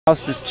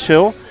house, just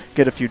chill,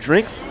 get a few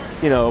drinks,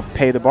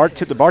 pay the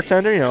tip the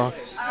bartender,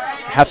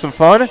 have some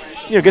fun,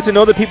 get to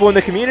know the people in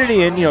the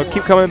community and,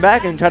 keep coming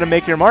back and try to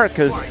make your mark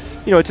because,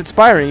 it's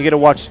inspiring. You get to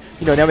watch,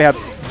 now we have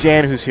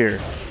Jan who's here,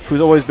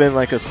 who's always been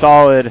like a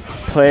solid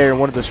player and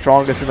one of the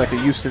strongest in like the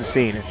Houston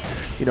scene.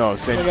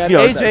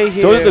 AJ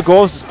here. Those are the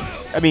goals.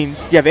 I mean,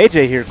 you have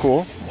AJ here,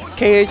 cool.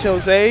 KH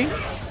Jose.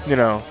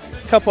 A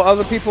couple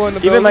other people in the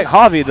building. Even like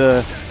Javi,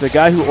 the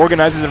guy who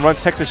organizes and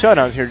runs Texas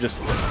Shutdowns here, just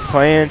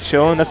playing,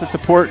 chilling. That's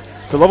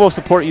the level of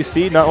support you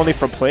see, not only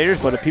from players,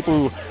 but of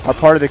people who are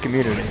part of the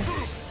community.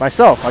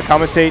 Myself, I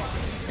commentate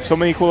so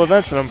many cool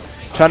events, and I'm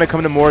trying to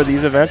come to more of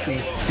these events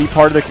and be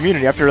part of the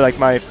community. After like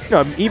my,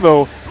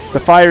 Evo,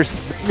 the Fires,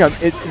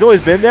 it's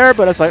always been there,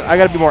 but it's like I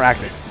got to be more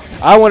active.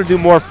 I want to do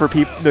more for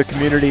the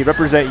community,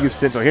 represent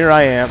Houston. So here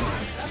I am,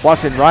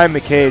 watching Ryan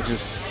McCage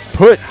just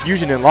put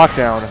Fusion in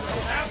lockdown.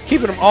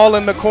 Keeping them all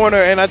in the corner,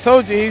 and I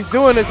told you, he's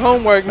doing his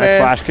homework, man.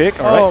 Nice flash kick.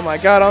 Oh, my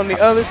God, on the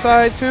other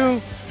side,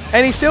 too.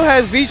 And he still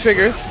has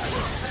V-trigger.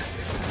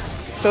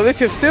 So this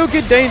can still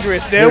get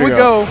dangerous. There we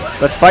go.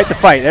 Let's fight the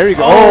fight. There you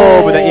go.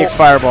 Oh, with that EX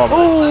Fireball.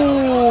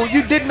 Oh,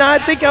 you did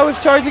not think I was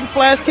charging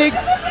flash kick?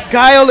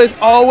 Guile is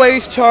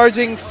always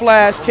charging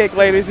flash kick,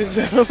 ladies and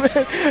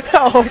gentlemen.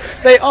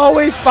 They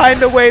always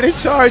find a way to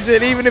charge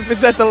it, even if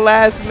it's at the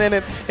last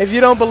minute. If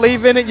you don't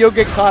believe in it, you'll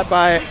get caught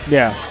by it.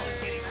 Yeah.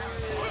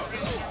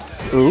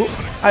 Ooh.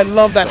 I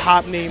love that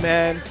hop knee,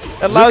 man.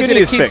 It allows you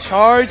to keep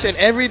charge and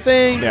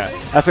everything. Yeah,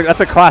 that's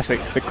a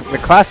classic. The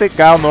classic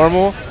Guile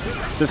normal,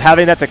 just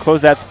having that to close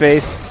that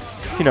space.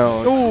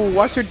 Ooh,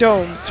 watch your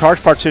dome.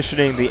 Charge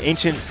partitioning, the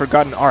ancient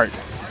forgotten art.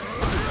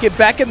 Get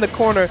back in the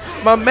corner.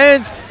 My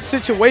man's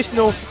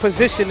situational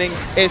positioning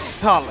is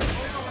solid.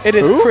 It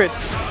is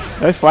crisp.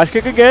 Nice flash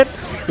kick again.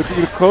 Looking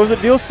to close the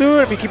deal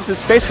soon if he keeps his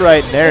space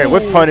right in there.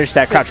 Whip punish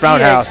that crouch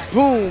roundhouse.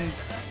 Boom.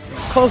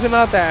 Closing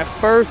out that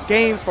first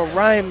game for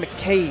Ryan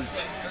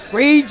McCage.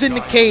 Rage in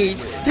the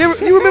cage.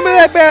 You remember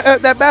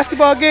that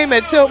basketball game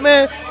at Tilt,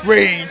 man?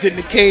 Rage in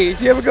the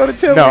cage. You ever go to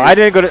Tilt? No, I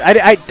didn't go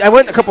to. I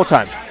went a couple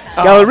times.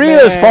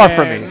 Galleria is far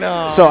from me,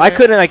 so I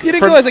couldn't like. You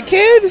didn't go as a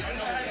kid?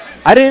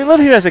 I didn't live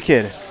here as a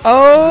kid.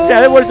 Oh.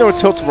 Yeah, there was no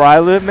Tilts where I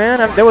live,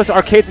 man. There was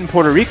arcades in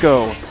Puerto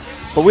Rico,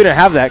 but we didn't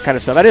have that kind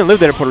of stuff. I didn't live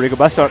there in Puerto Rico,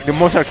 but the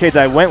most arcades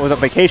I went was on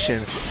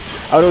vacation.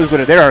 I would always go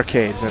to their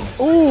arcades and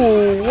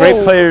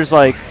great players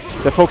like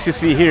the folks you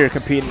see here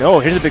competing. Oh,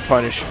 here's a big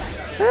punish.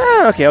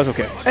 Okay, that was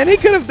okay. And he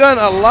could have done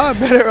a lot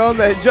better on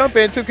that jump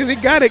in, too, because he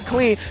got it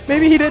clean.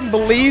 Maybe he didn't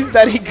believe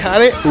that he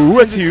got it. Ooh,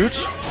 that's huge.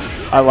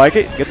 I like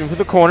it. Get them to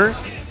the corner.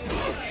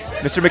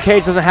 Mr.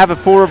 McCage doesn't have a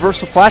full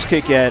reversal flash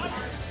kick yet.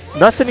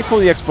 Not sending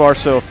full EX bar,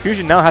 so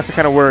Fusion now has to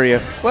kind of worry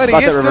about he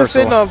is that still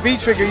sitting on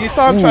V-trigger. You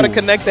saw him try to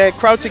connect that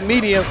crouching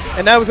medium,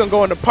 and that was going to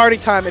go into party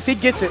time. If he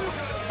gets it,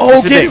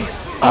 get him.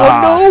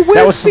 Oh, no.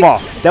 That was small.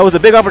 That was a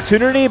big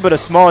opportunity, but a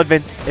small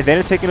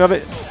advantage taking of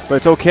it. But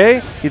it's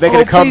okay. He's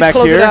making a comeback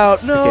here.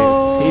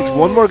 No. Okay. He needs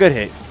one more good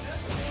hit.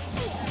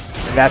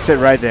 And that's it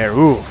right there.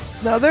 Ooh.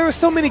 Now, there were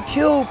so many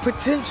kill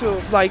potential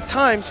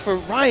times for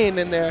Ryan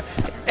in there.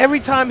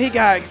 Every time he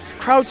got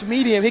crouch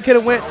medium, he could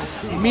have went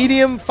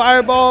medium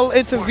fireball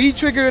into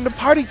V-trigger into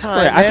party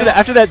time.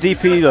 After that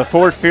DP, the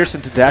forward fierce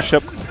into dash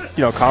up,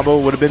 combo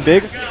would have been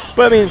big.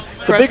 But I mean,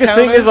 the biggest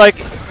thing is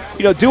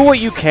do what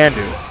you can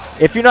do.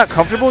 If you're not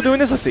comfortable doing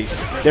this, let's see.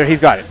 There, he's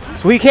got it.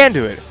 So he can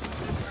do it.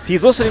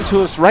 He's listening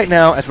to us right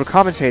now as we're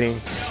commentating.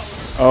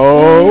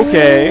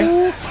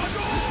 Okay.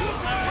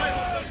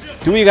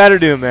 Do what you got to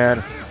do,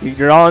 man.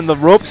 You're on the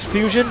ropes,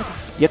 Fusion.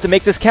 You have to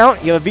make this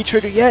count. You have a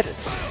V-trigger yet.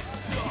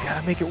 You got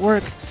to make it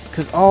work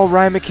because all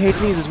Ryan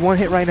McCage needs is one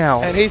hit right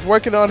now. And he's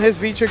working on his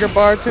V-trigger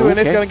bar, too, and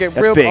it's going to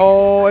get real big.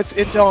 Oh,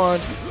 it's on.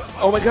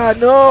 Oh, my God,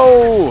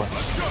 no.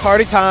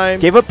 Party time.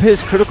 Gave up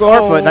his critical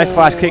art, but nice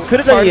flash kick. Could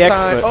have done the X.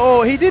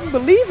 Oh, he didn't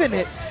believe in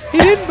it. He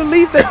didn't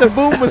believe that the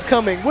boom was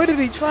coming. What did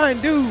he try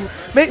and do?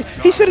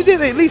 He should have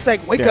did at least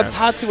wake up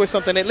Tatsu or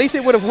something. At least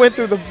it would have went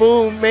through the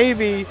boom,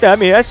 maybe. Yeah, I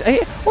mean,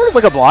 or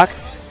like a block.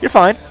 You're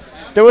fine.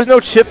 There was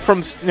no chip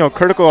from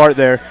critical art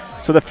there,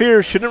 so the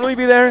fear shouldn't really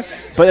be there.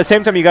 But at the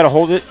same time, you got to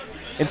hold it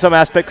in some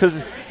aspect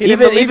because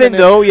even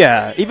though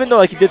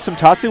he did some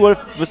Tatsu, what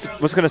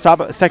was going to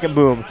stop a second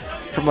boom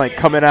from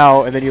coming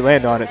out and then you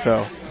land on it?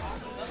 So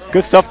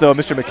good stuff though,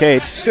 Mr.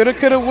 McCage. Shoulda,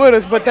 coulda,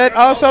 woulda, but that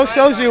also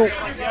shows you.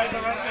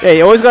 Yeah,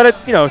 you always got to,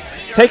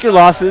 take your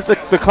losses.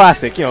 The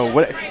classic,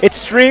 it's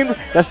streamed.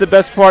 That's the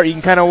best part. You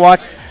can kind of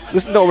watch,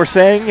 listen to what we're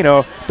saying.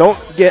 Don't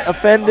get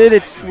offended.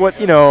 It's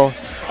what you gotta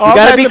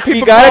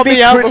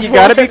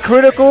be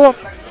critical.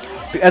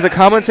 As a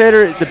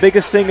commentator, the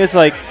biggest thing is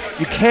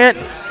you can't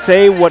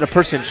say what a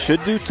person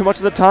should do too much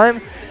of the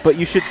time, but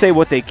you should say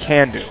what they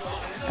can do.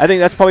 I think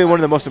that's probably one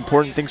of the most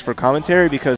important things for commentary because